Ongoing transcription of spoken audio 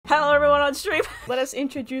bloodstream. Let us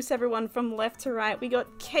introduce everyone from left to right. We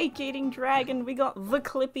got Cake Eating Dragon, we got the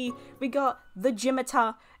Clippy, we got the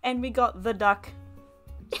Jimitar, and we got the Duck.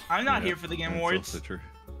 I'm not here for the Game Awards.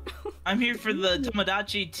 I'm here for the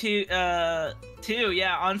Tomodachi 2,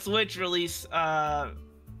 yeah, on Switch release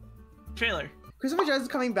trailer. Christopher Judge is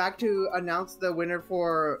coming back to announce the winner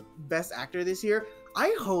for Best Actor this year.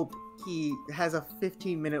 I hope he has a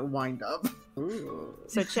 15-minute wind-up.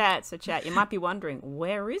 So chat, you might be wondering,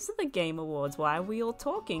 where is the Game Awards? Why are we all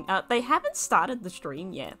talking? They haven't started the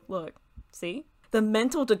stream yet. Look, see? The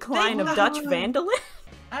mental decline of Dutch vandalism.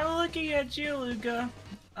 I'm looking at you, Luca.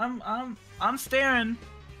 I'm staring.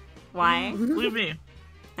 Why? Look at me.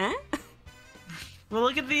 Huh? Well,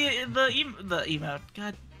 look at the emote.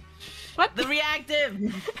 God. What? The reactive.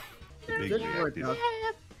 Good word, Duck.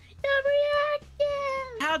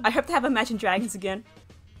 I hope to have Imagine Dragons again.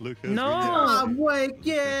 Lucas, No. I'm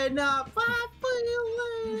waking up. I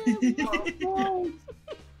feel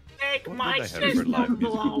Take my What did they have for live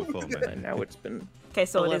musical system. performance? Now it's been. Okay,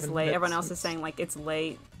 so it is 11 late. minutes Everyone else is saying like it's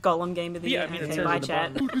late. Gollum game of the year. I mean, it Okay, says bye in the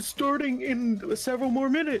chat. bottom. It's starting in several more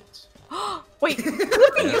minutes. Wait,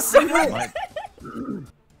 Clippy, you see that? Like,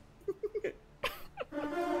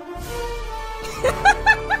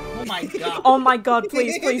 Oh my god. Oh my god,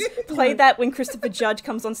 please play that when Christopher Judge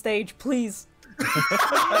comes on stage, please.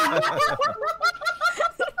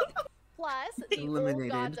 Plus, the old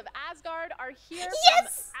gods of Asgard are here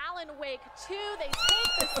Yes! from Alan Wake 2. They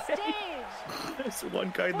take the stage. There's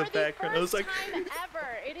one guy in the For background. I was like, time ever,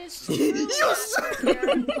 it is truly here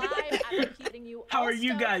live advocating you How all are you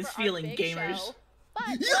stoked guys for our feeling, big gamers? show.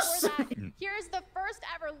 But before that, here's the first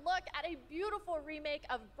ever look at a beautiful remake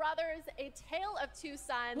of Brothers, A Tale of Two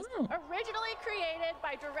Sons, originally created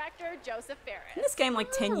by director Joseph Ferris. Isn't this game like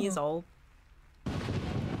 10 years old?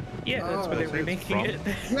 yeah, that's where they're it's remaking from-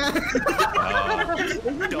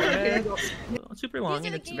 it. Super long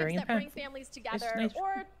These and are the it's games very that bring impactful. families together nice.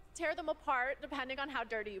 or tear them apart, depending on how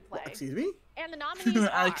dirty you play. Excuse me? And the nominees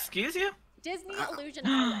are Excuse you? Disney Illusion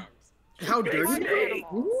Island, How dirty? Disney.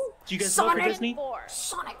 Do you guys vote for Sonic. Disney?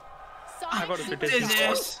 Sonic. I voted for Super Disney.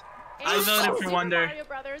 Mario, I and voted for Super Wonder. Mario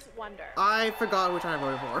Brothers Wonder. I forgot which one I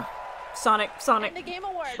voted for. Sonic. And the Game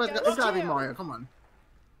Award But goes it's gotta be to Mario, come on.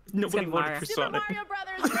 Nobody gonna be voted Mario. for Super Sonic. Mario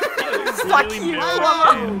Brothers. Fuck Literally you, no.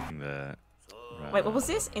 Mama. that. Right. Wait, what was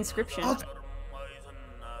this? Inscription.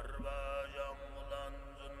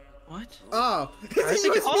 What? Oh. I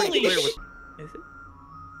think it's Holy pretty clear sh- what... Is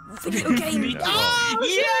it? Video game.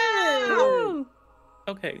 Yeah! Woo!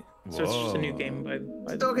 Okay, so it's just a new Whoa. game by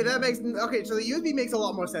Okay, that makes so the USB makes a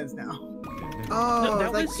lot more sense now. No, Oh, that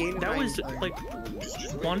it's like was game that was design. like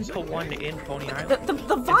 1-to-1 in Pony Island. The And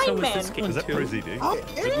so Vine was Man. this game Is that too. Prizzy D? Oh,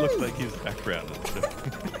 It looks is. like his background and stuff.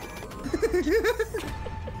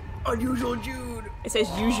 Unusual Jude. It says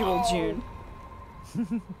usual June.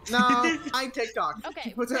 No, I TikTok.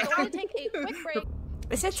 Okay, What's we're that? going to take a quick break.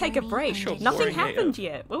 They said take a break. Sure, Nothing boring happened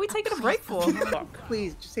yet. What are we taking a break for? Fuck.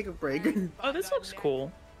 Please, just take a break. Oh, this looks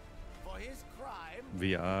cool.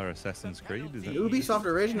 VR Assassin's Creed? Is that Ubisoft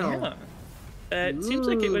original. Yeah. It seems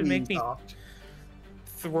like it would make me Ubisoft.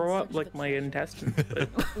 throw up like my intestines, but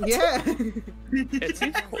Yeah. it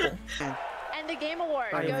seems cool. And the Game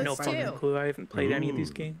Award I have no goes fucking to clue. I haven't played any of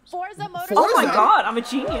these games. Forza Motorsport. Oh my Forza? god, I'm a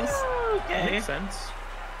genius. That Okay. makes sense.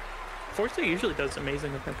 Forza usually does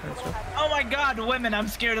amazing with that kind of stuff. Oh my god, women, I'm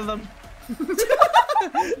scared of them.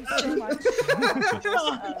 so much.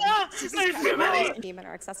 There's too many. Team and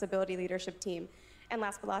our accessibility leadership team. And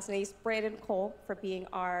last but not least, Brandon Cole for being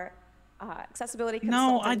our accessibility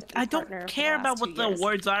No, consultant. I and don't partner for care the last about what 2 the years.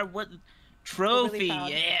 awards are. What We're trophy? really proud of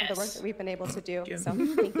the work Yes. that we've been able to do. Yeah. So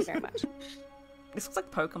thank you very much. This looks like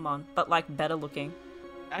Pokemon, but like better looking.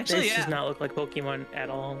 Actually, This yeah. does not look like Pokemon at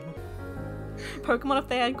all. Pokemon if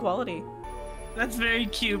they had quality. That's very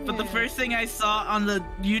cute. But the first thing I saw on the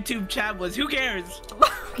YouTube chat was, "Who cares?"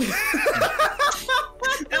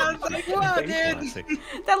 I was like, "Wow, dude." Classic.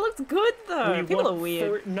 That looked good though. We People want are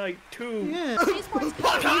weird. Fortnite too. Yeah. Esports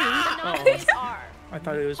category. The nominees are I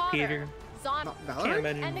thought it was Potter, Peter. Zon, Not Can't Valorant?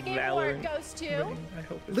 imagine and the Game Valorant. Award goes to I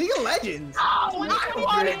hope it's... League of Legends.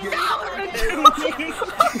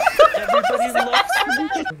 Everybody loves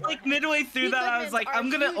Like midway through that, I was like, "I'm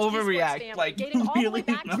gonna overreact." Like, dating all the way really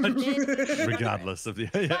back to much. mid- Regardless of the.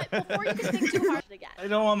 But before you can think too hard again. I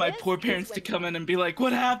don't want my This poor is parents to when come in and be like,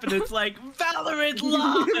 "What happened?" It's like Valorant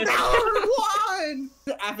lost. Valorant won.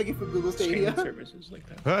 The advocate for Google streaming Stadia. services like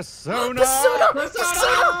that. Persona!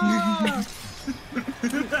 Persona!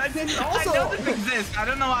 I know this exists. I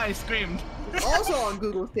don't know why I screamed. Also on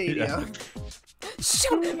Google Stadia.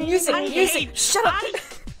 Shut up! Music, I music, hate- shut up!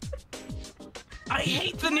 I I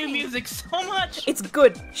hate the new music so much. It's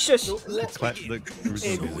good. Shush. The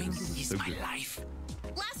original music is so good.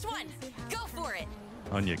 Last one. Go for it.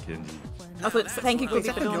 On your Kenji. I thought, thank you, Is Quippy,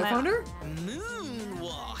 that for the doing No that. Founder?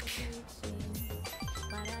 Moonwalk.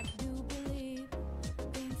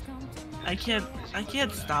 I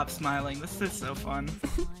can't stop smiling. This is so fun.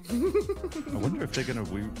 I wonder if they're gonna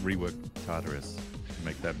rework Tartarus to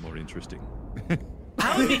make that more interesting.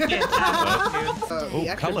 That would be fantastic. Oh, The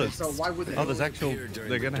extras, colors. So why would they? Oh, there's actual.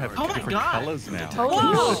 They're gonna have Oh my different God. colors now. Holy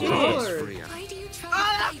Whoa. shit. Lord. Why do you try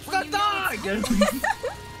Ah, to that's fight when the you dog!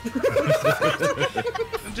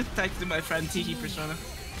 I'm just texting my friend Tiki Persona.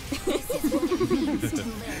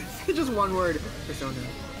 Just one word. Persona.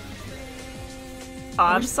 Oh,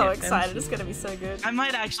 I'm so excited. It's gonna be so good. I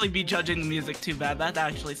might actually be judging the music too bad. That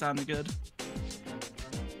actually sounded good.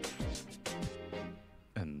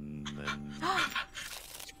 And then.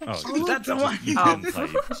 Oh, That's the one. you can play.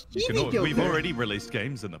 You can Joker. we've already released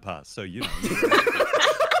games in the past, so you know.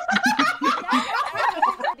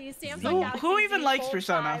 These Samsung Galaxy Who even Z likes Fold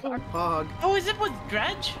Persona? 5 are Pog. Oh, is it with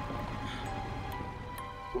Dredge?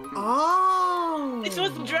 Oh. It's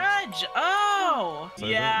with Dredge. Oh, So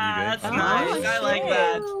yeah, that that's you nice. guys- I like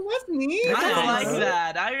that. Oh, that's neat. I Nice. like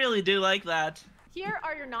that. I really do like that. Here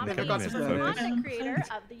are your nominees forgot for to say. Content Creator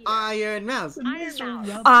of the Year. Iron Mouse. Iron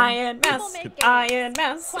Mouse. Iron People Mouse. make games. Iron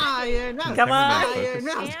Mouse. Iron Mouse. Come on. Iron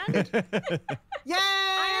Mouse. And Yay!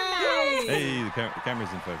 Hey, the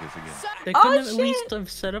camera's in focus again. They Oh, couldn't at shit. least have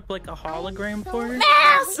set up like a hologram for her.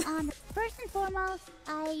 Mouse! First and foremost,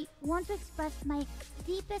 I want to express my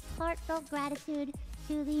deepest heartfelt gratitude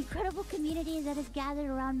to the incredible community that has gathered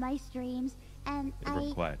around my streams, and Everyone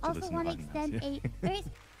I quiet to also listen to want to Iron extend Mouse, a very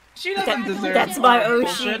She doesn't deserve That's my all that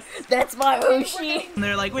Oshi. bullshit. That's my Oshi. And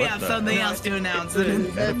they're like, we What have the- something else to announce.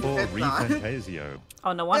 Metaphor It's not. Refantasio.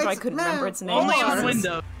 Oh, no wonder I It's couldn't remember its name. Only on Jesus.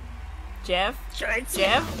 Windows. Jeff?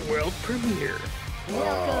 Jeff? World premiere.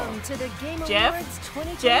 Welcome to the Game Jeff? Awards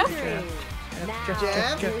 2023.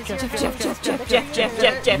 Jeff? Jeff?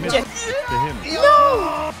 Jeff. To him.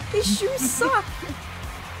 No! His shoes suck.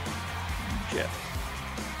 Jeff.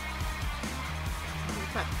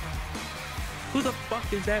 Who the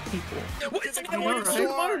fuck is that people? What is that guy wearing a right? suit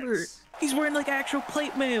armor? He's wearing like actual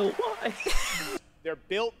plate mail. Why? They're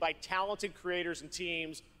built by talented creators and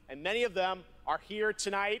teams, and many of them are here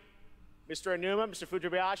tonight. Mr. Anuma, Mr.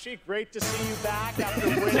 Fujibayashi, great to see you back after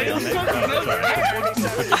winning.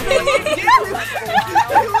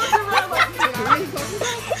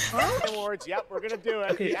 Awards. Yep, we're gonna do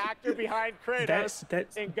it. Okay. The actor behind Kratos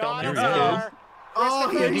That's in God of There he is. War. Oh,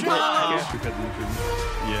 here he goes.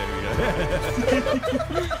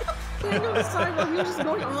 Yeah, Sorry, but you're just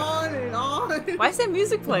going on and on. Why is there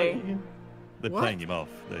music playing? they're What? playing him off.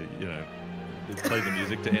 They play the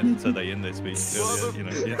music to end, so they end their speech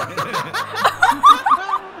earlier. Yeah.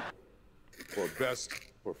 For best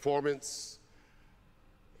performance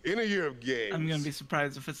in a year of games. I'm gonna be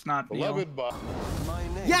surprised if it's not Neil. Beloved by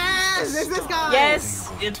Yes, it's this guy.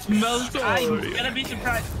 Yes. It's most. I'm gonna be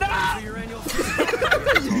surprised. No!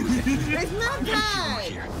 It's not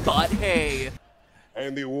that. But hey.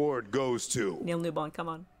 and the award goes to Neil Newborn, come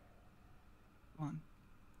on. Come on.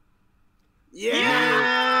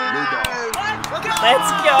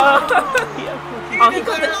 Let's go. Oh, he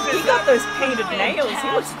got those painted nails.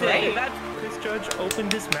 He looks great. This judge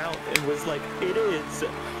opened his mouth and was like, "It is,"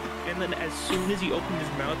 and then as soon as he opened his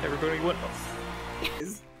mouth, everybody went,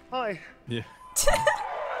 "Oh." Hi. Yeah.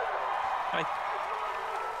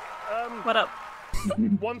 What up?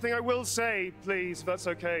 One thing I will say, please, if that's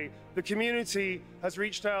okay. The community has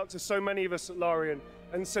reached out to so many of us at Larian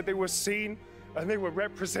and said they were seen and they were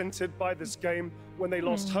represented by this game. When they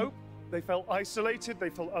lost hope, they felt isolated, they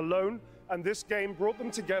felt alone, and this game brought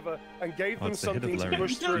them together and gave them It's the head of something to Larian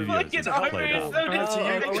push through. Studios Fucking that's played Iron out. Man. And to you,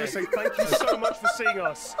 I want to say thank you so much for seeing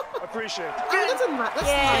us. I appreciate it. Dude, that's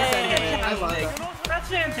nice anime. I love that. That's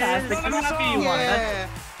fantastic. I'm happy you won. Yeah.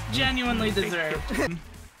 That's genuinely deserved.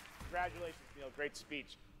 Congratulations, Neil. Great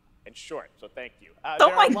speech. And short, so thank you. Oh There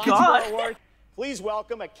are my lots God. more awards. Please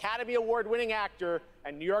welcome Academy Award-winning actor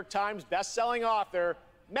and New York Times best-selling author,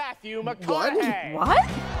 Matthew McConaughey. What?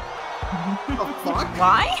 The fuck?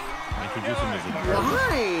 Why? Introduce him as a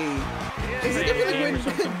Why? Is it gonna be like when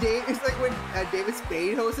it's like when David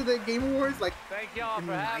Spade hosted the Game Awards, like Thank y'all in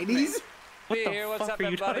for the having 90s? me. What Be the here. What's fuck up, are you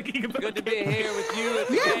everybody? talking about? Good to be here with you at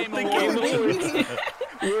the Yeah, Game the Awards. Game Awards.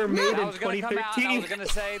 We were made I in was going to come out and I 2013. was going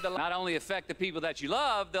to say they'll not only affect the people that you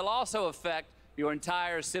love, they'll also affect your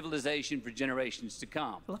entire civilization for generations to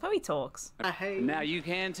come. I love how he talks. I hate. Now you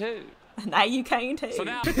can too. Now you can too. So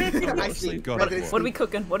now, I see. God, But it it's- What are we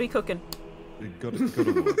cooking? What are we cooking? Got to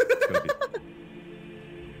work. It's gotta be.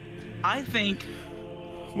 I think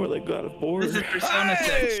More like God of War. This is Persona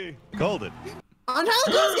 6. Called it.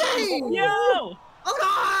 Untitled game! Yo!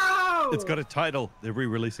 Oh no! It's got a title. They're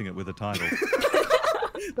re-releasing it with a title.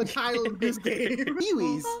 The title of this game.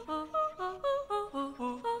 Kiwis.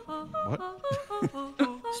 What?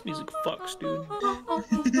 This music fucks, dude.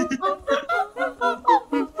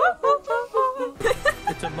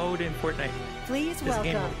 It's a mode in Fortnite. Please This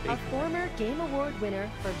game welcome mode, a former Game Award winner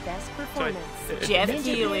for Best Performance. Jeff Ninja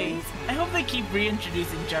Keighley. Games. I hope they keep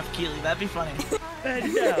reintroducing Jeff Keighley. That'd be funny.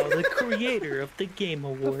 And now, the creator of the Game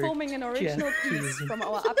Award, Performing an original Jeff piece Keighley. from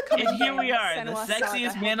our upcoming And here we game, are, the Senua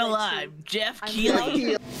sexiest Saga man Hellblade alive, 2. Jeff I'm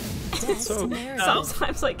Keighley. Best So- narrative.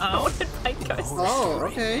 Sometimes I call it by ghost. Oh,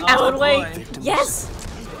 okay. Alan boy. Wake. Yes.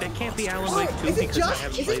 That can't be Alan Wake 2 is it because I just-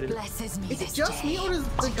 haven't is played it- it. Blesses me Is it this just me day. or does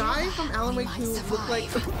the guy from Alan Wake 2 look like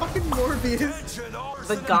fucking Morbius?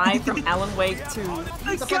 The guy from Alan Wake 2.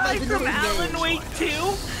 The guy from Alan Wake 2?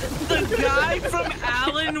 The guy from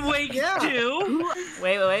Alan Wake 2?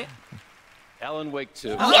 Wait. Alan Wake 2.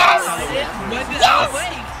 Yes! Alan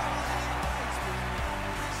Wake.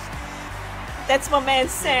 That's my man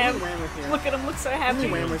Sam. Whammer's here. Look at him, look so happy.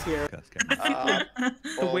 Whammer's here.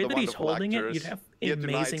 The way that he's holding it, you'd have Here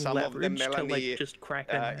tonight, amazing some of them, leverage to Melanie, like just crack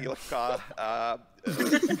it. Ilkka,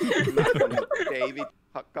 Malcolm, David,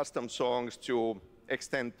 custom songs to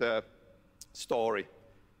extend the story.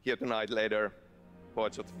 Here tonight, later,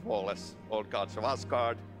 Poets of the Flawless, Old Gods of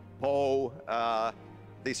Asgard, Poe,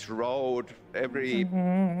 This Road, every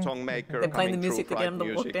songmaker. They're playing the coming music through to get him to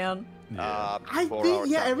Fright walk Music, down. I for think, our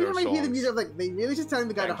yeah, every chapter time I hear the songs. music, I'm like, they really just telling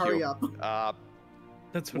the guy to Thank hurry you. up.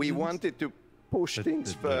 That's what We it is. wanted to push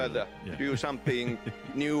things further, yeah. do something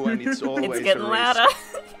new, and it's always It's getting a louder.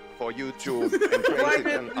 risk for you to embrace it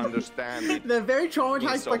and understand it. They're very traumatized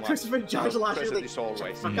Means so by much. Christopher Judge last year. Present Like, is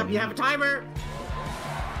always. fuck up, you have a timer.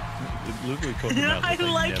 It literally talking about I that they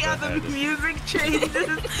like how never the had it. music changes.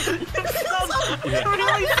 It's so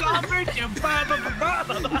totally somber.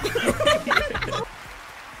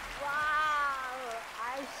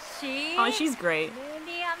 I see. Oh, she's great.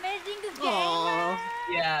 Really amazing Aww. game.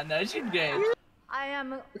 Yeah, no, she's great. I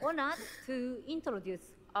am honored to introduce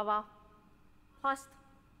our first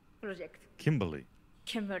project, Kimberly.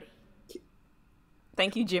 Kimberly.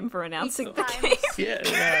 Thank you, Jim, for announcing the time. game.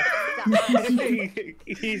 Yeah.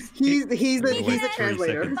 He's the Wait 3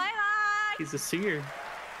 translator. seconds. He's a seer.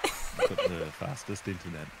 Got the fastest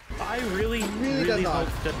internet. I really does not.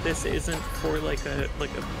 hope that this isn't for like a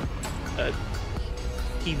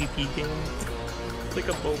PvP game, like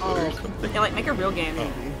a MOBA or something. Yeah, like make a real game.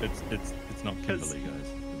 Oh, it's not Kimberly,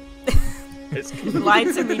 guys. It's Lie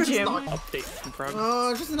to me, Jim. update in progress.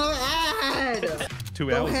 Oh, it's just another ad. 2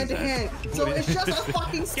 Go hours. hand to is that? hand. So it's just a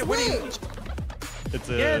fucking Switch. It's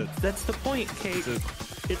a. Yeah, that's the point, Kate.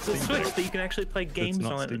 It's a Steam Switch Deck. that you can actually play games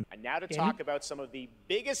not on. Steam. And now to Yeah. talk about some of the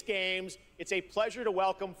biggest games, it's a pleasure to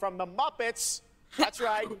welcome from the Muppets. That's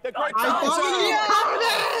right, the great I thought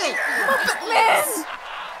you Muppets.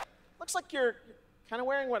 Looks like you're kind of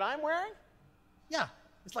wearing what I'm wearing. Yeah,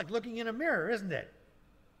 it's like looking in a mirror, isn't it?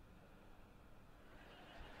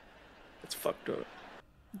 It's fucked up.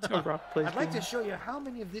 It's how Rock plays I'd like to games. show you how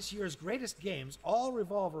many of this year's greatest games all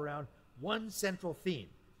revolve around one central theme.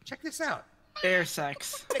 Check this out. Air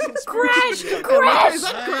sex. Crash! Is that I Crash?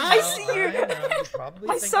 know, I know, you probably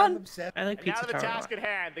My think son. I'm obsessed. I like And now Pizza to the Tower. task at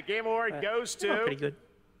hand. The Game Award goes Oh, pretty to good.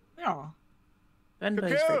 Yeah. And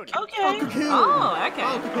Cocoon. very Okay. Oh, Cocoon. Oh, okay.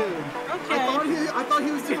 Oh, Cocoon. Okay. I thought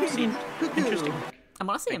he was doing Seemed interesting. Cocoon. I'm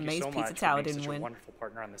honestly Thank you amazed so Pizza much for Tower being didn't such a win. wonderful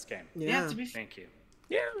partner on this game. Yeah. To be Thank you.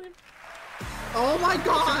 Yeah. Oh my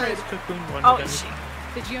god. Cocoon won Oh, again.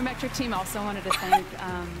 The Geometric team also wanted to thank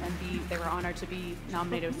they were honored to be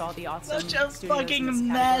nominated with all the awesome Such a studios in fucking this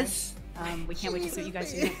mess. category. We can't wait to see what you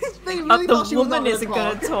guys do next. They Oh, really thought the she was woman not isn't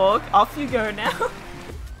gonna gonna talk. Off you go now.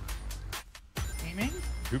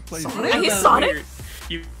 Who plays Are you Sonic?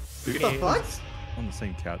 You. The fuck? on the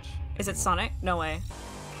same couch? Is it Sonic? No way.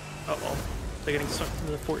 Uh oh. They're getting sucked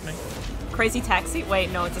into the Fortnite. Crazy Taxi?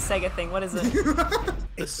 Wait, no, it's a Sega thing. What is it?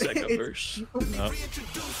 The Sega verse. No.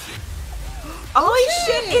 Holy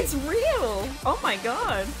shit, it's real! Oh my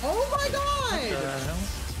god. Oh my god.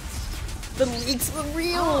 The leaks were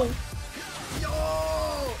real! Yo.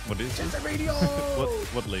 What is Jet this? Set Radio.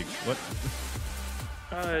 What league? What?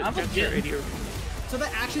 I'm Jet a Set kid. Radio. So they're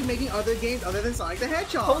actually making other games other than Sonic the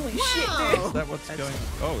Hedgehog. Holy shit, Wow. Is that what's going?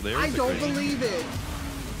 Oh, there I is a don't crazy. believe it.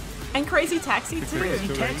 And Crazy Taxi too. Crazy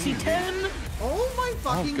Taxi 10. Oh my Oh,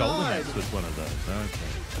 fucking Golden god. Axe was one of those. Okay.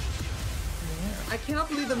 I cannot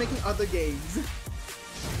believe they're making other games.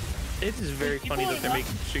 It is very funny that they're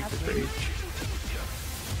making Streets of Rage.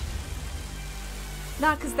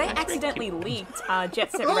 Nah, because they accidentally leaked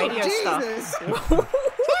Jet Set Oh, Radio Jesus. stuff.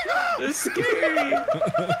 It's scary.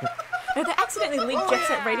 No, they accidentally leaked Jet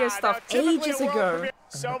Set Radio stuff ages ago.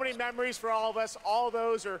 So many memories for all of us. All of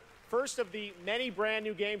those are first of the many brand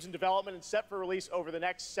new games in development and set for release over the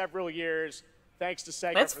next several years. Thanks to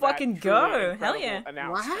Sega. Let's for that fucking truly go. Hell yeah.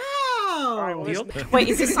 announcement. Wow. All right, well, listen- Wait,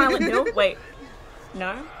 is this Silent Hill? Wait.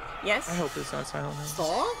 No? Yes? I hope it's not Silent Hill.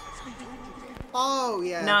 Saw? Oh,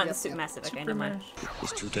 yeah. No, yep, it's Supermassive. Okay, never Superman. mind.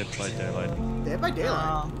 It's Dead by Daylight. Dead by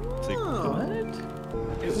Daylight. Sequel.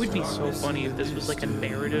 What? It would be so funny if this was like a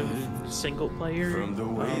narrative single player. Dead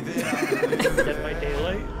by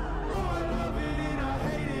Daylight.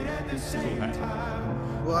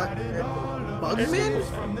 What?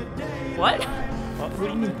 Bugman? What? What do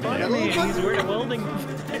you mean Bugman? He's wearing a welding.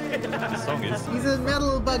 The song is. He's a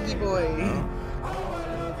metal buggy boy.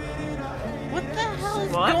 What the hell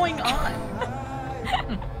is What? going on?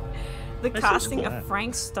 The That's casting just of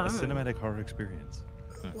Frank A Stone. cinematic horror experience.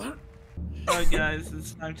 What? Alright guys,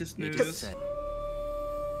 it's time to snooze.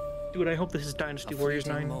 Dude, I hope this is Dynasty Warriors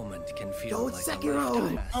 9. Yo, it's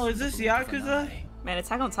Sekiro. Oh, is this Yakuza? Man,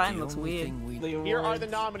 Attack on Titan looks weird. Here are the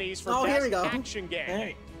nominees for Oh, here we Best go. Action Game.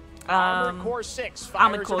 Hey. Armored Core 6.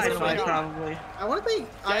 Armored Fires Core's of gonna win. Dawn. Probably. I want to think.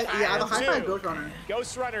 Yeah, the High Five Ghost Runner.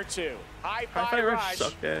 Ghost Runner 2. Hi-Fi Hi-Fi Rush Rush.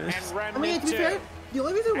 sucked ass. And Remnant I mean, to be 2. fair, the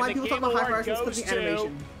only reason why And the people talk about Game High Five Rush is Award because of the goes to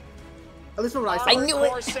animation. At least from what I saw. I knew it.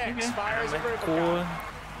 Core 6. Fires of Cool. Rubicon.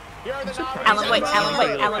 Here are the nominees. Alan, wait, for Alan, Best wait,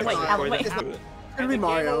 Game. Alan, wait, Alan, wait. It's And gonna be the Game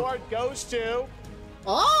Mario. Award goes to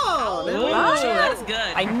Oh, there we Oh, go. That's good.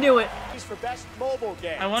 I knew it. for Best Mobile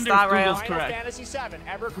Game. I wonder Star if Rail. Google's Final correct. Fantasy VII,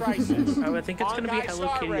 Ever Crisis. I would think it's gonna be Honkai Hello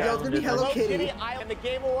Star Kitty Rail. Yeah, it's gonna be Hello Kitty. Island. And the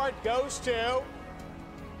Game Award goes to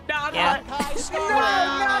Yeah. Honkai Star No, Rail.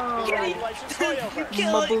 not Kitty. Congratulations,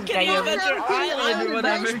 Toyota. Mobile Kitty game. Adventure Island or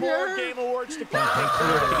whatever. There's more Game Awards to come.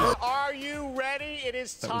 Are you ready? It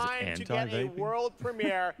is That was time to get a anti-vaping. world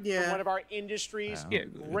premiere Yeah. from one of our industry's Yeah.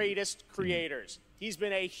 greatest creators. He's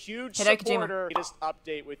been a huge Hideo Kojima. supporter. Latest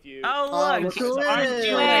update with you. Oh look, look who it aren't is.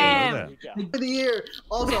 you Wham. Here we go. Of the year.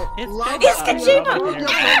 Also, It's love It's that-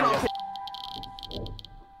 Kojima.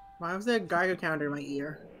 Why was there a Geiger counter in my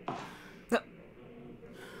ear? That's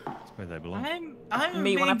where they belong. I'm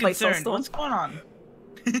Me when I being play concerned. Soulstorm. What's going on?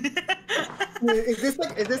 Is this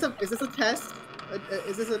a test?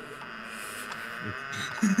 Is this a?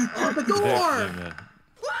 Oh, the door!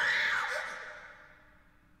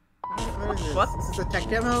 What is this? What? Is this a tech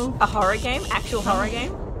demo? A horror game? Actual horror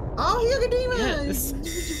game? Oh, Hideo Kojima! Yes.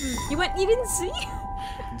 You didn't see?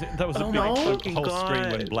 That was a Oh big my whole fucking screen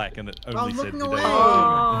God. went black and it I only was said looking today. away.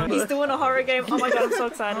 Oh, he's doing a horror game. Oh my god, I'm so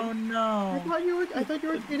excited. Oh no. I thought you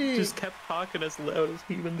were kidding. Just kept talking as loud as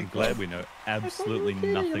even the I'm glad we know absolutely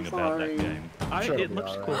kidding, nothing I'm about sorry. that game. It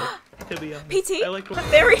looks cool, to be honest. PT? I like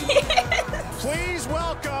There he is! Please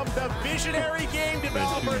welcome the visionary game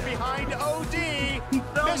developer behind OD, so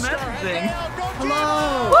Mr. menacing. Hideo Kojima.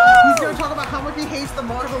 Hello! He's gonna talk about how much he hates the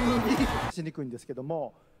Marvel movie. しにくいんですけど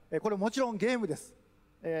も、これもちろんゲームです。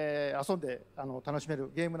遊んで楽しめ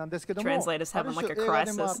るゲームなんですけども、 Translators having like a ある種映画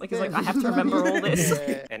でもあっ crisis. て Like, he's like, I have to remember all this.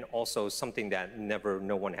 And also something that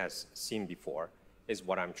no one has seen before is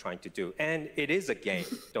what I'm trying to do. And it is a game.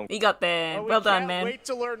 Don't You got there. Oh, we Well done, can't man. Wait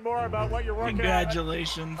to learn more about what you're working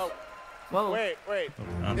Congratulations. on. Whoa. Wait.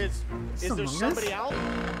 Is there somebody out?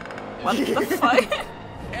 What the fuck?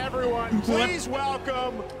 Everyone, please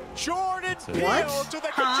welcome Jordan Peele What? to the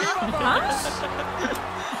Kojima-verse.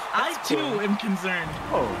 I too am concerned.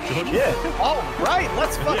 Oh, shit. All right,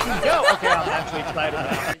 let's fucking go. Okay, I'm actually excited now.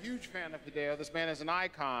 I'm a huge fan of Hideo. This man is an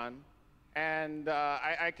icon. And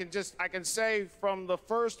I can say from the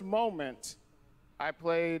first moment I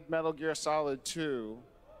played Metal Gear Solid 2,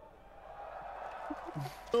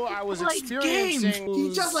 I was experiencing...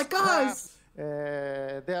 He's just like us!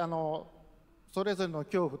 でそれぞれの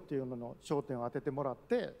恐怖っていうのの焦点を当ててもらっ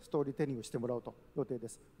てストーリーテリングしてもらうと予定で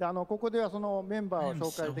す。でここではそのメンバーを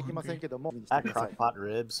紹介できませんけども、 Crock pot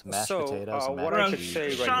ribs, mashed So, potatoes, and what mac I and could cheese. say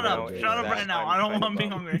right Shut now up. is Shut up that right now. I'm I don't kind want of to be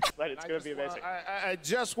hungry. But it's going to be amazing. I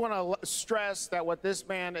just want to stress that what this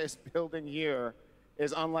man is building here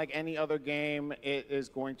is unlike any other game. It is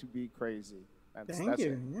going to be crazy. Thank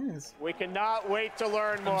you. Yes. We cannot wait to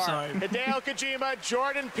learn more. sorry. Hideo Kojima,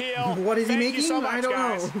 Jordan Peele. What is he thank making? You so much, I don't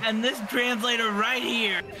guys. know. And this translator right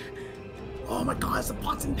here. Oh my god, it's the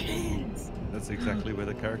pots and pans! That's exactly where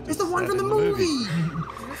the character. It's the one from the movie! Is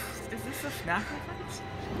this a snack reference?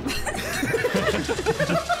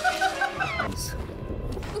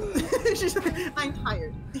 She's like, I'm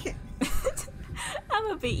tired.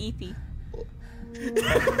 I'm a bit eepy.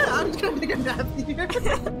 I'm just gonna take a nap here.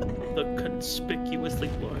 The conspicuously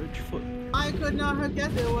large foot. I could not have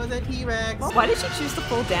guessed it was a T-Rex. Why did she choose to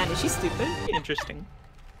fall down? Is she stupid? Interesting.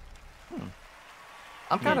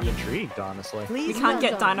 I'm kind of intrigued, honestly. We can't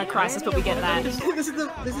get Dino Crisis, but we get that. This is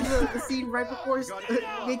the scene right before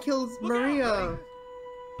he kills Maria.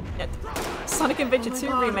 Yeah. Sonic Adventure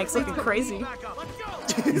 2 remake's looking crazy.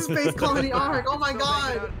 Space Colony arc. Oh my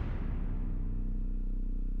god.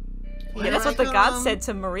 Yeah, that's what the guard said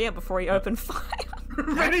to Maria before he opened fire.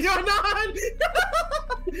 Ready or not?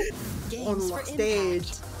 On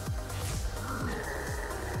stage.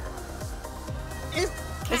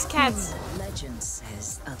 It's cats. Legend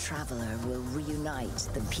says a traveler will reunite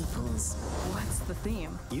the peoples. What's the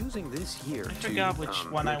theme? Using this year I forgot which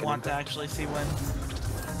one I want to actually see win.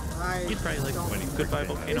 You'd probably like winning Goodbye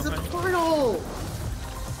Volcano. It's a portal.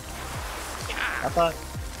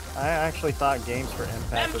 I actually thought Games for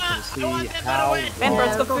Impact was going to see how.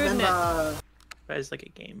 Emperor's the food net. That is like a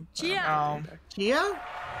game. Chia? Chia?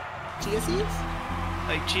 Chia seeds?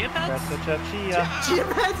 Like chia pets? Chia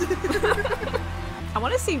pets? I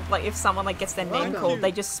want to see like if someone like gets their name called,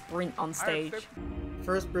 they just sprint on stage.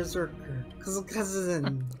 First Berserker.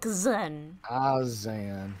 Cousin. Zan.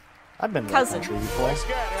 I've been Cousin. Looks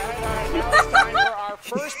good, right? All right, now it's time for our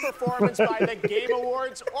first performance by the Game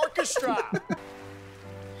Awards Orchestra.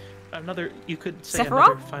 You could say Sephiroth?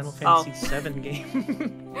 another Final Fantasy VII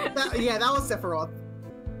game. that was Sephiroth.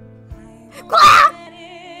 Look at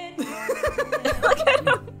him.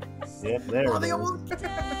 Yep, there it is.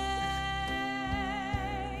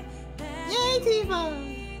 Yay, Tifa!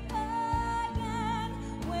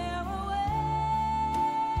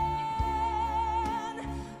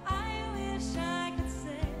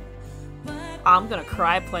 I'm gonna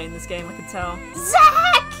cry playing this game, I can tell.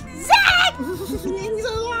 Zach! He's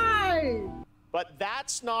alive! But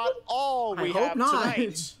that's not all we have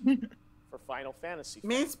tonight for Final Fantasy.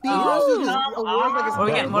 Man, What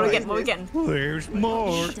are we getting? There's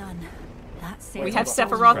more. We have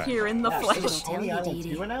Sephiroth here in the flesh.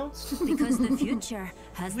 Because the future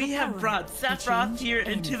has We have brought Sephiroth here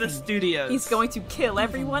into the studios. He's going to kill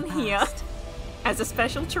everyone here as a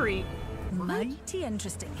special treat. Mighty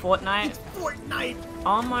interesting. Fortnite. Fortnite.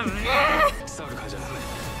 Oh my.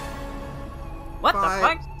 What the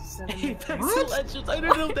fuck? Apex Legends. I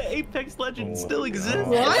don't know if the Apex Legends still exists.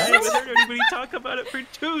 What? I haven't heard anybody talk about it for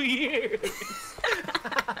 2 years.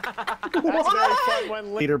 That's very fun when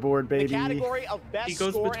Leaderboard, baby. The category of best He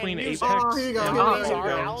goes score between and Apex music. Oh, here you go. and Nominees Here are we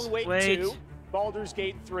go. Alan Wake Wait. 2, Baldur's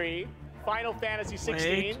Gate 3, Final Fantasy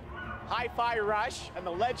 16, Hi-Fi Rush, and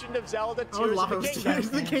The Legend of Zelda Tears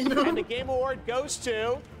of the Kingdom. And the Game Award goes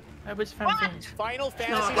to I was found Final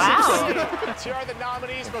Fantasy Wow. 16. Here are the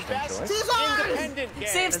nominees for best independent game.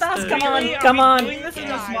 Sea of Stars, come on. This is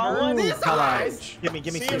a small one. Come on.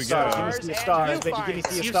 Give me Sea of Stars. Give me Sea of Stars, baby. Give me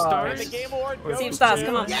Sea of Stars. And the Game Award goes Sea of Stars,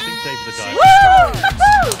 come on. I think Dave the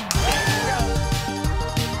Dice.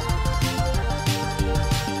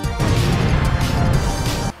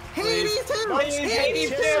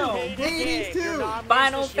 Hades 2.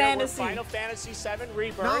 Final Fantasy. Final Fantasy 7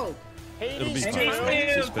 Rebirth. No. Hades 2. It'll be Final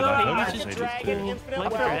Fantasy, but I don't Like think a Hades Dragon, 2. Infinite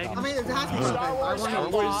Like Wealth, Dragon. I mean, it has to be Star Wars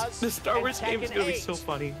Outlaws, The Star Wars and game is gonna be Tekken so 8.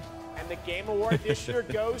 funny. And the Game Award this year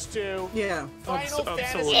goes to Yeah. Final I'm so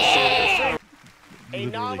Fantasy excited. 7. A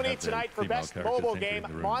Literally nominee have the tonight for female best characters mobile entering game, the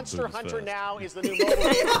room Monster boobs Hunter first. Now is the new mobile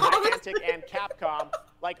game from Niantic and Capcom.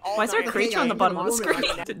 Like all Why is there a 9 creature on the games, bottom of the Monster screen?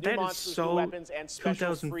 Hunter, new That is monsters, so new weapons, and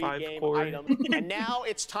special free 2005 game Corey. items. And now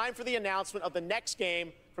it's time for the announcement of the next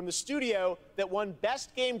game from the studio that won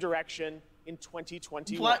Best Game Direction in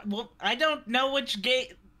 2021. What? Well, I don't know which game.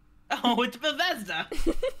 Oh, it's Bethesda.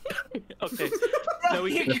 Okay. No,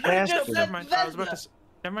 we You can. just said Never mind. I was about to. Bethesda.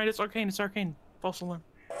 Never mind. It's Arcane. It's Arcane. False alarm.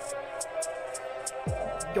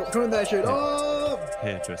 Don't turn that shit off.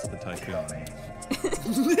 Hairdresser Tycoon.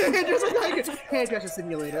 Hairdresser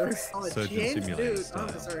Simulator. Oh, Surgeon James, Simulator dude. style. I'm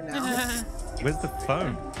concerned now. Where's the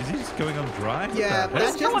phone? Is he just going on dry? Yeah, What the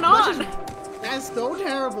that's hell? just that's so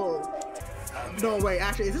terrible. No, wait,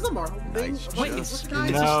 actually, is this a Marvel thing? Wait, What's is- guy?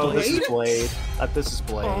 No, this is Blade? Blade. This is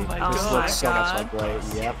Blade. Oh my This God. looks so much like Blade.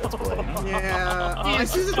 Yep, it's Blade. Yeah. I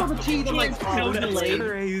see this on the cheat. I'm like, oh, That's Blade.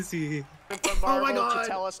 crazy. From Oh my Marvel God. to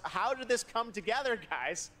tell us how did this come together,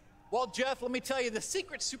 guys? Well, Jeff, let me tell you, the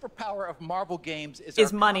secret superpower of Marvel games is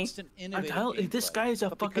Is our money. constant innovative This gameplay. guy is a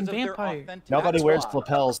But fucking because of their vampire. authentic Nobody wears swag,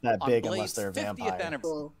 lapels that on big Blade's unless they're a 50th vampire.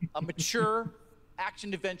 anniversary, a mature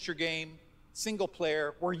action-adventure game, single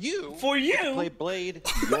player, where you play Blade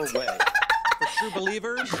your way. For true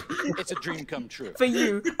believers, it's a dream come true. For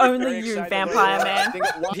you, only you, vampire man.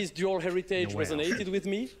 His dual heritage resonated with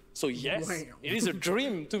me, so yes, it is a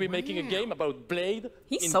dream to be making a game about Blade.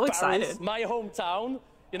 He's in so Paris, excited. my hometown.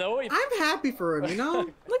 You know. I'm happy for him, you know?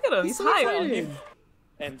 Look at him, he's so hyped. excited.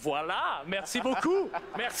 And voila, merci beaucoup,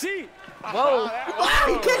 merci. Whoa.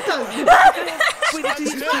 He kicked us!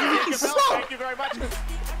 Thank you very much.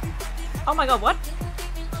 Oh my god, what?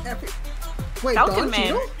 Wait, Falcon Don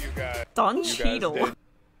Man. Cheadle? Don Cheadle.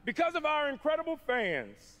 Because of our incredible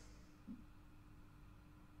fans,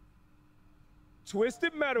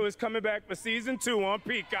 Twisted Metal is coming back for season 2 on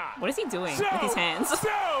Peacock. What is he doing with his hands?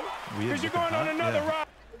 Because you're going on another ride.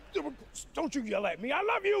 Don't you yell at me. I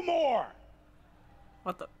love you more.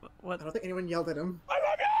 What the? What? I don't think anyone yelled at him. I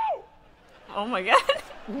love you. Oh my god.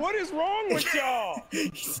 What is wrong with y'all?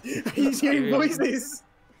 He's hearing voices.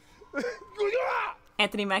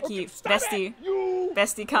 Anthony Mackie,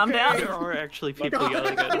 bestie, calm down. There are actually people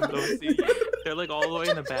yelling at him. Though. They're like all the way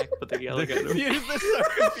in the back, but they're yelling at him. They're so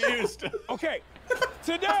confused. Okay,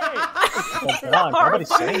 today. Nobody's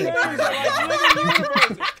saying it.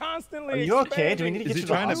 Constantly Are you okay? Do we need to get you to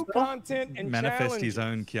the hospital? Content and Manifest his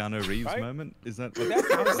own Keanu Reeves moment? Is that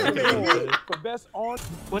what for best on?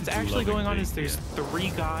 What's actually going on is there's 3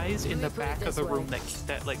 guys in the back of the room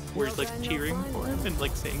that like were like cheering for him and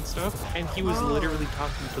like saying stuff, and he was literally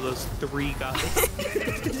talking to those 3 guys.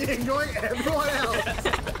 Ignoring everyone else.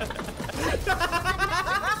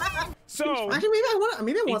 So actually, maybe I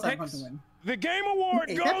want that one to win. The Game Award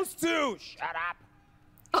goes to. Shut up.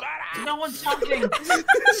 No one's talking.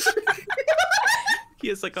 He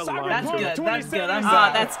has like a line. That's good. That's good.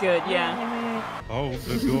 That's good. Yeah. Hold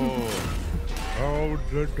the door. Hold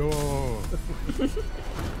the door.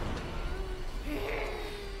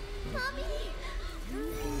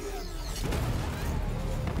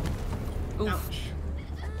 Ouch.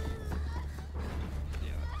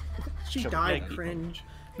 She died. Cringe.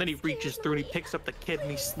 Then he reaches through and he picks up the kid and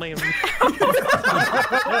he slams him.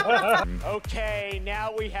 Okay,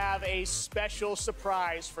 now we have a special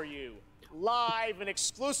surprise for you. Live and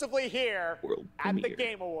exclusively here at the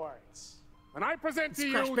Game Awards. And I present to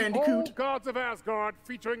Crash you Bandicoot. the Old Gods of Asgard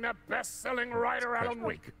featuring the best-selling writer Alan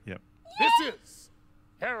Wake. Yep. This is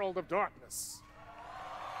Herald of Darkness.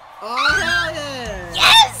 Oh hell yeah!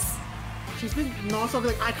 Yes! She's been non-stop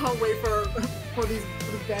like, I can't wait for this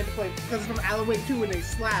band to play because it's from Alan Wake 2 and they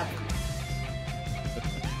slap.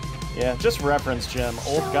 Yeah, just reference, Jim.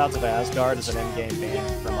 Old Gods of Asgard is an in-game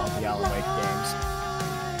band from the Alan Wake games.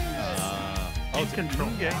 Oh, Control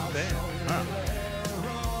game band. Huh.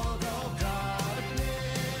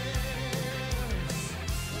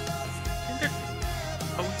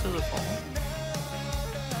 Out to the Fall.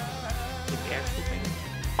 Like the actual band.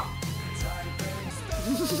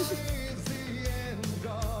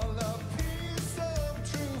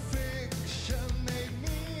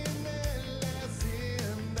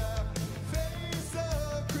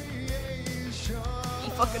 He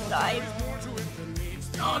fucking died.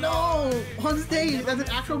 Oh no! On stage, that's an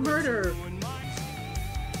actual murder.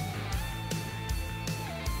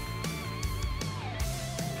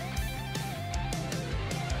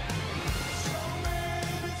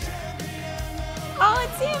 Oh,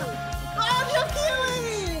 it's him. Oh, Jeff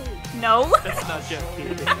Keighley! No. That's not Jeff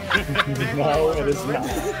Keighley. No, it is not.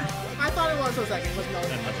 I thought it was for a second, but no.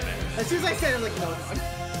 As soon as I said it, I'm like, no, it's not.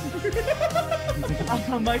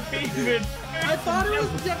 Oh, my favorite. I thought it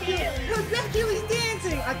was Jeff Keighley. No, Jeff Keighley's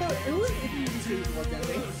dancing. I thought it was dancing.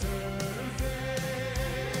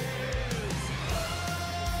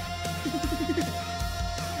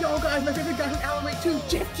 Yo, guys, my favorite guy from Alan Wake 2,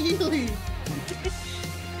 Jeff Keighley.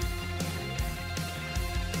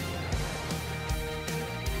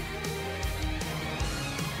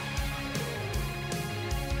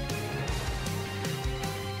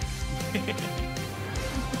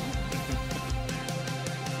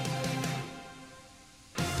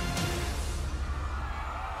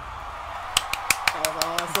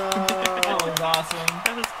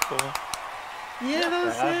 That was cool. Yeah, that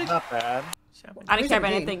was sick. Not bad. I don't care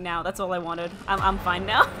about anything now. That's all I wanted. I'm fine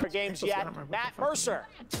now. For games yet, Matt Mercer.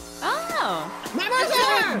 Oh. Matt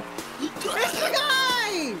Mercer! It's the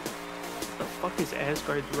guy! The fuck is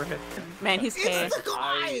Asgard's Wrath? Man, his hair. It's the guy!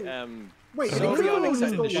 I am Wait, so Ego beyond is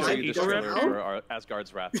excited the to show you the white trailer girl? for our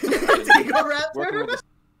Asgard's Wrath. Working with the-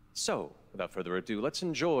 So, without further ado, let's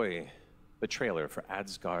enjoy the trailer for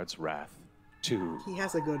Asgard's Wrath 2. He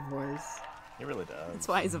has a good voice. He really does. That's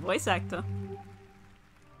why he's a voice actor.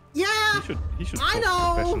 Yeah! He should I talk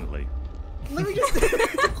know! professionally. Let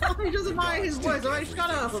me just admire his voice, alright?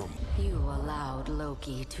 Shut up! You allowed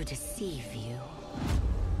Loki to deceive you.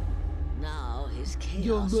 Now his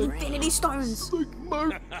chaos reigns. Infinity Stones.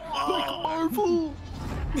 Man's a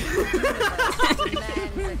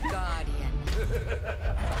guardian.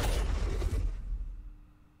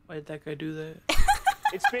 Why did that guy do that?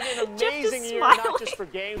 It's been an amazing year, smiling. not just for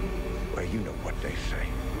games. Well, you know what they say.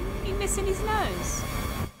 He missing his nose.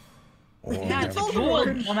 Yeah, it's a jewel,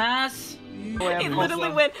 dumbass. He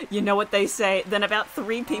literally went, you know what they say, then about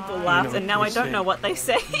 3 people laughed, and now I don't know what they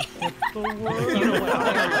say. Please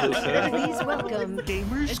welcome.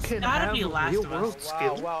 Gamers can gotta have be Last real of Us. world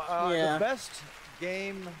skills. The best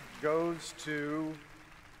game goes to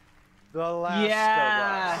The Last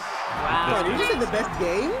Yeah. of Us. Wow. Did you just say the best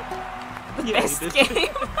game? The best game.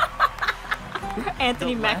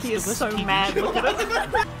 Anthony Mackie is so mad. Look at him.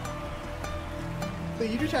 The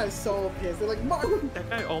YouTube chat is so pissed. They're like, Martin. That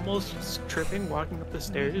guy almost tripping walking up the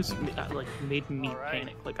stairs like made me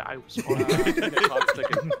panic. Like I was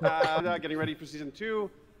getting ready for season 2.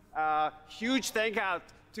 Huge thank out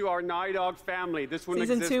to our Naughty Dog family. This wouldn't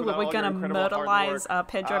Season exist 2, where without we're all your gonna incredible hard work. myrtleize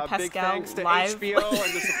Pedro Big Pascal thanks to live. HBO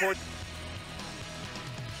and the support.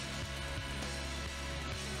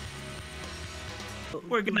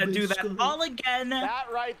 We're gonna do that all again. That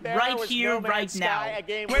right there right was here, No Man's right now. Sky, a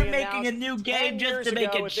game We're we making a announced new 10 game just years to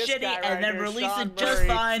make ago it with this shitty guy and right then here, release Sean it just Murray.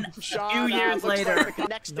 fine Sean, a few years looks later. like the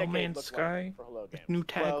next No decade Man's looks like Sky. for Hello Games. New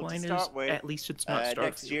Well, tagline to is start with, at least it's not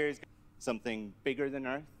next Starfield. year is something bigger than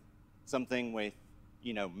Earth, something with,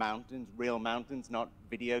 you know, mountains, real mountains, not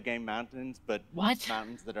video game mountains, but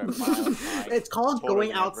mountains that are miles high. It's called taller going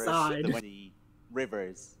than Everest, outside. The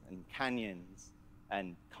rivers and canyons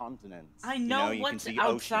and continents. I you know you can what's see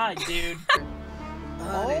outside, oceans. dude.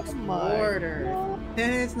 Unexplored Earth.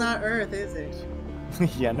 And it's not Earth, is it?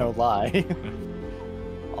 Yeah, no lie.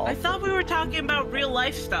 I thought we were talking about real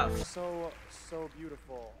life stuff. So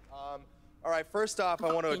beautiful. All right, first off, I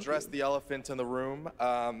want to address the elephant in the room.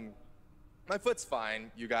 My foot's fine,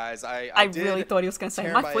 you guys. I did really thought he was gonna say,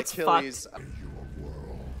 tear "My foot's Achilles.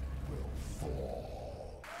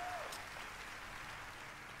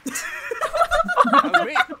 That was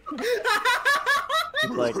me.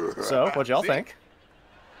 Like, so, what'd y'all think?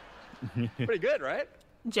 Pretty good, right?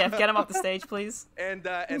 Jeff, get him off the stage, please. And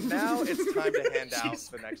now it's time to hand out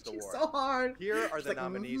the next award. So hard. Here are the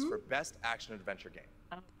nominees for Best Action Adventure Game.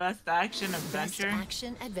 Best action adventure. Best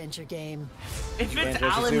action adventure game. If it's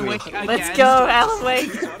Alan Wake again. Let's go, Alan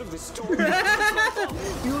Wake.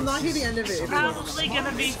 You will not hear the end of it. It's probably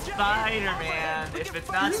gonna be Spider-Man. If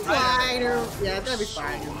it's not Spider. Yeah, it's gonna be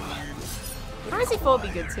Spider-Man. Resi 4 would be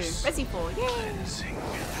good too. Resi 4, yay.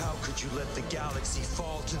 How could you let the galaxy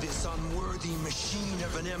fall to this unworthy machine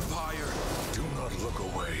of an empire? Do not look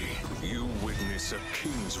away. You witness a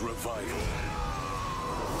king's revival.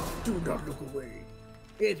 Do not look away.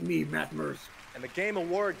 It's me, Matt Merce. And the game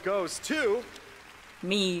award goes to...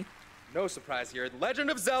 Me. No surprise here.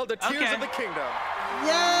 Legend of Zelda Tears of the Kingdom.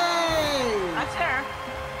 Yay! That's fair.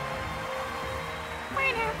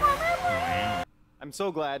 I'm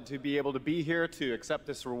so glad to be able to be here to accept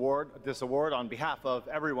this award on behalf of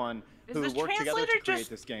everyone who this worked together to translator create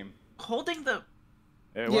just this game. Holding the...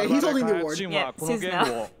 Yeah, he's holding the award. Yeah, it's his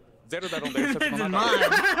now. He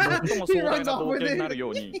runs off with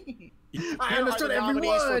it. I understood every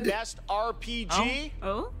nominees for word. Best RPG,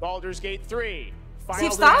 Baldur's Gate 3,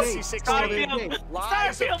 Final Stars? Fantasy 16,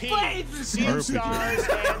 Lies of P, Sea of Stars,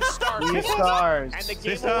 and Starfield. Stars. And the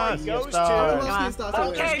Game Stars. Award goes Stars. to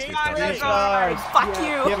Okay, Stars. Fuck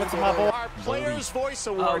you. Give it to my boy. our Player's Voice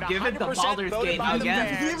Award. give it to 100% Baldur's voted Gate by the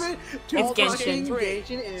again. fans. Give it to It's Baldur's Genshin. Gate 3,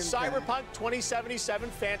 Genshin Impact. Cyberpunk 2077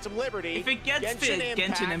 Phantom Liberty, If it gets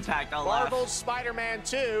Genshin Impact, I'll laugh. Marvel's Spider-Man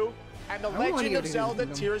 2, and The I wanna Legend go of to Zelda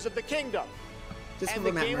Kingdom. Tears of the Kingdom. Just And for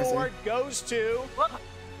the Matt Game Mercer. Award goes to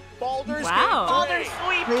Baldur's Wow. Gate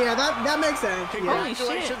 3. Yeah, that makes sense. Yeah. Holy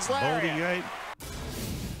Congratulations, Larry.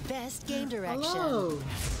 Best game direction. Hello.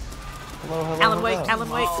 Hello. Alan Wake, Alan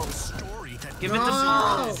Wake. Give it to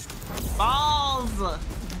balls.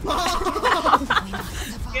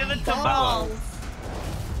 Give it to balls.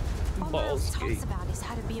 Balls Gate.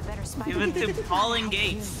 Give it to Balling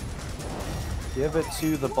Gates. Give it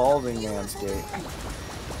to the balding man's gate.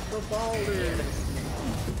 The Baldur.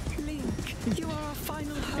 You are our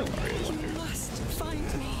final hope. You must find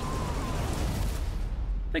me.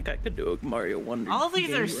 I think I could do a Mario Wonder. All these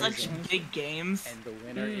are game such version. big games. And the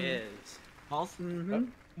winner is Balls.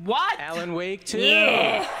 What? Alan Wake 2.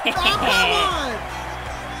 Yeah.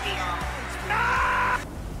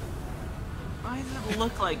 Why does it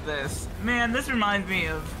look like this? Man, this reminds me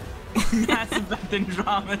of Mass Effect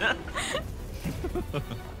Andromeda.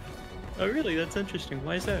 Oh, really? That's interesting.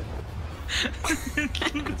 Why is that?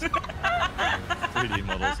 3D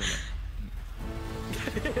models in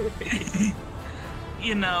it.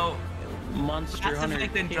 You know, Monster Mass Hunter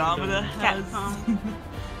Effect Andromeda has...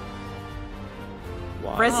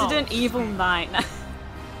 Wow. Resident Evil 9.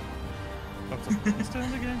 It's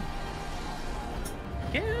done again.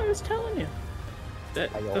 Yeah, I was telling you. That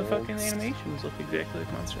the fucking animations look exactly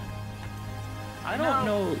like Monster Hunter. I don't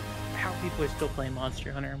know how people are still playing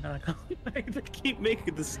Monster Hunter. I'm not gonna lie. They keep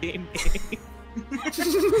making the same game.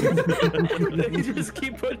 They just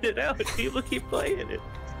keep putting it out. People keep playing it.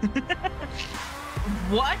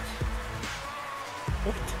 What?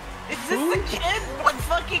 Is this the kid that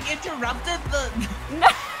fucking interrupted the...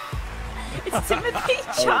 It's Timothy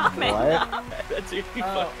Chalamet. That's really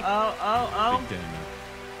Oh.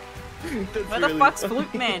 Where the fuck's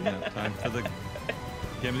Flute Man? Now, time for the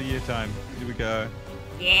Game of the Year time. Here we go.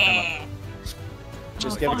 Yeah.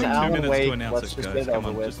 Just give it to Alan Wake. Let's just get it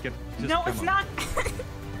over with. No, it's not.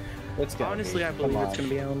 It's gonna Honestly, be. I believe it's gonna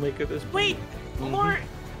be Alan Wake at this point. Wait, or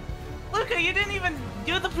Luca, you didn't even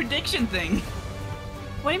do the prediction thing.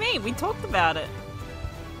 What do you mean? We talked about it.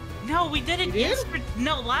 No, we did it.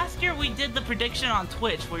 No, last year we did the prediction on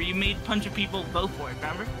Twitch where you made a bunch of people vote for it.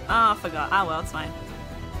 Remember? Oh, I forgot. Oh well, it's fine.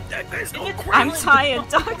 It's I'm tired,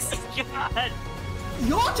 Dux. God.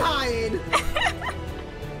 You're tired.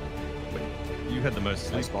 You had the most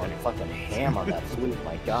sleep. Going fucking ham on that flute.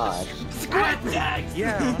 My God. Scrap tags.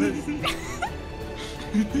 Yeah.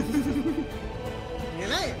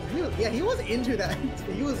 Yeah, he was into that.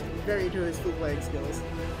 He was very into his flute playing skills.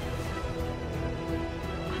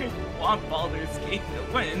 I want Baldur's Gate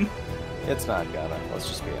to win. It's not gonna. Let's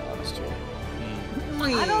just be honest here.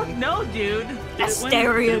 I don't know, dude.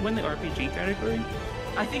 Hysteria. Did it win the RPG category?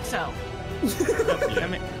 I think so.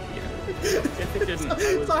 Damn it. If it didn't, I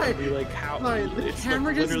was gonna be like, how? Sorry, the it's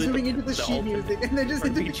camera like just zooming into the sheet ultimate music, and then just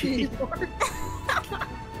into the RPG. keyboard.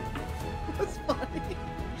 That's funny.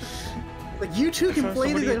 Like, you two can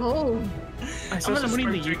play this at home. I saw somebody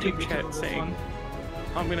in the YouTube chat saying,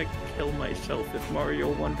 I'm gonna kill myself if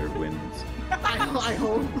Mario Wonder wins. I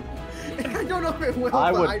hope. I don't know if it will.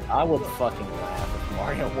 I but would fucking laugh if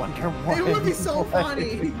Mario Wonder won. It would be so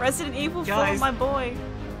funny. Resident Evil 4, Guys. my boy.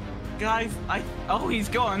 Guys, oh, he's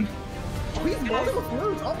gone. Oh, he's multiple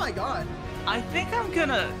flutes. Oh my God. I think I'm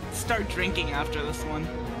gonna start drinking after this one.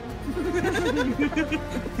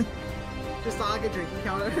 Just not like a drinking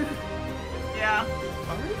counter. Yeah.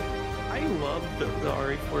 I love the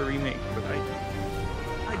RE4 remake, but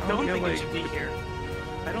I don't think like, it should be here.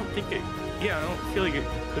 I don't think it. Yeah, I don't feel like it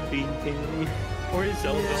could be Game or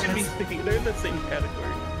Zelda. Yeah. They're in the same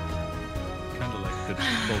category. Kind of like the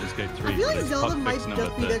Baldur's Gate 3. I feel like but it's Zelda hotfixed might number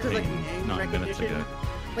just be there because like 13, name 9 minutes ago. recognition.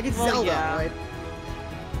 Like it's Well, Zelda, yeah. right?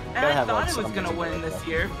 And I have, thought like, it was some gonna music win like this that.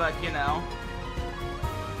 year, but you know.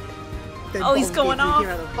 Then Oh, he's Baldur's going Gate 3 off. came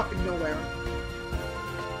out of fucking nowhere.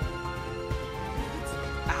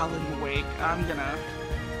 Alan Wake. I'm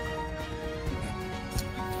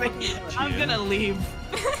gonna leave.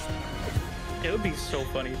 It would be so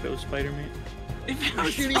funny if it was Spider-Man. If it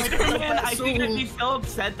was Spider-Man, I think I'd be so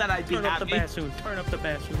upset that I'd be Turn up the happy. bassoon. Turn up the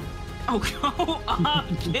bassoon. Oh, go up,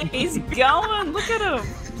 kid. He's going. Look at him.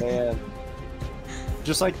 Man.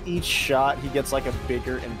 Just like each shot, he gets like a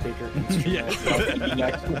bigger and bigger instrument. Yeah. Like, the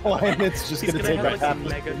next one, it's just He's gonna gonna take have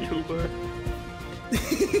like like half a the mega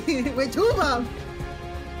tuba. Wait, tuba!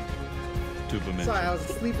 Tuba mention. Sorry, I was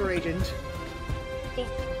a sleeper agent.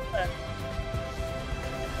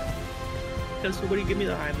 Can somebody give me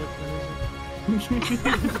the high look?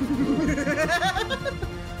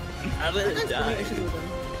 I'm gonna die.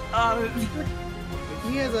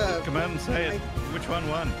 He has a. Come out and say it. Which one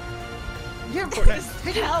won? Yeah, of course.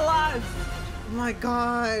 Tell us. Oh my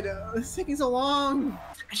God, it's taking so long.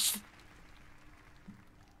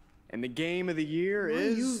 And the game of the year Why are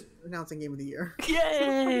is you announcing game of the year?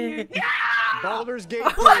 Yay! Baldur's Gate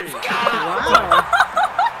 3. Wow.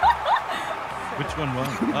 Which one won?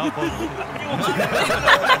 Oh,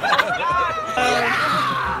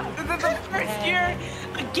 This is the first year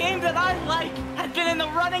a game that I like has been in the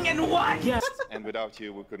running and won. Yes. And without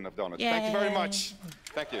you, we couldn't have done it. Thank you very much.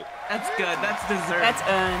 Thank you. That's good. That's deserved. That's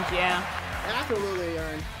earned, yeah. Absolutely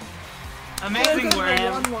earned. Amazing Because word.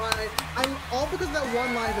 that one line, I'm all because of that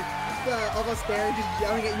one line of us there just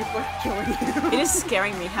yelling at you for killing you. It is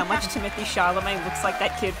scaring me how much Timothy Chalamet looks like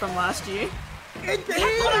that kid from last year. It's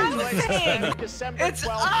December It's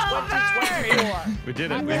 12th, 2024. we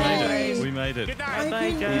did it. We made it. We made it. Good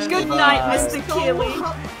night. Good night, Mr. Keeley.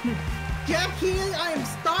 Jack Keeley, I am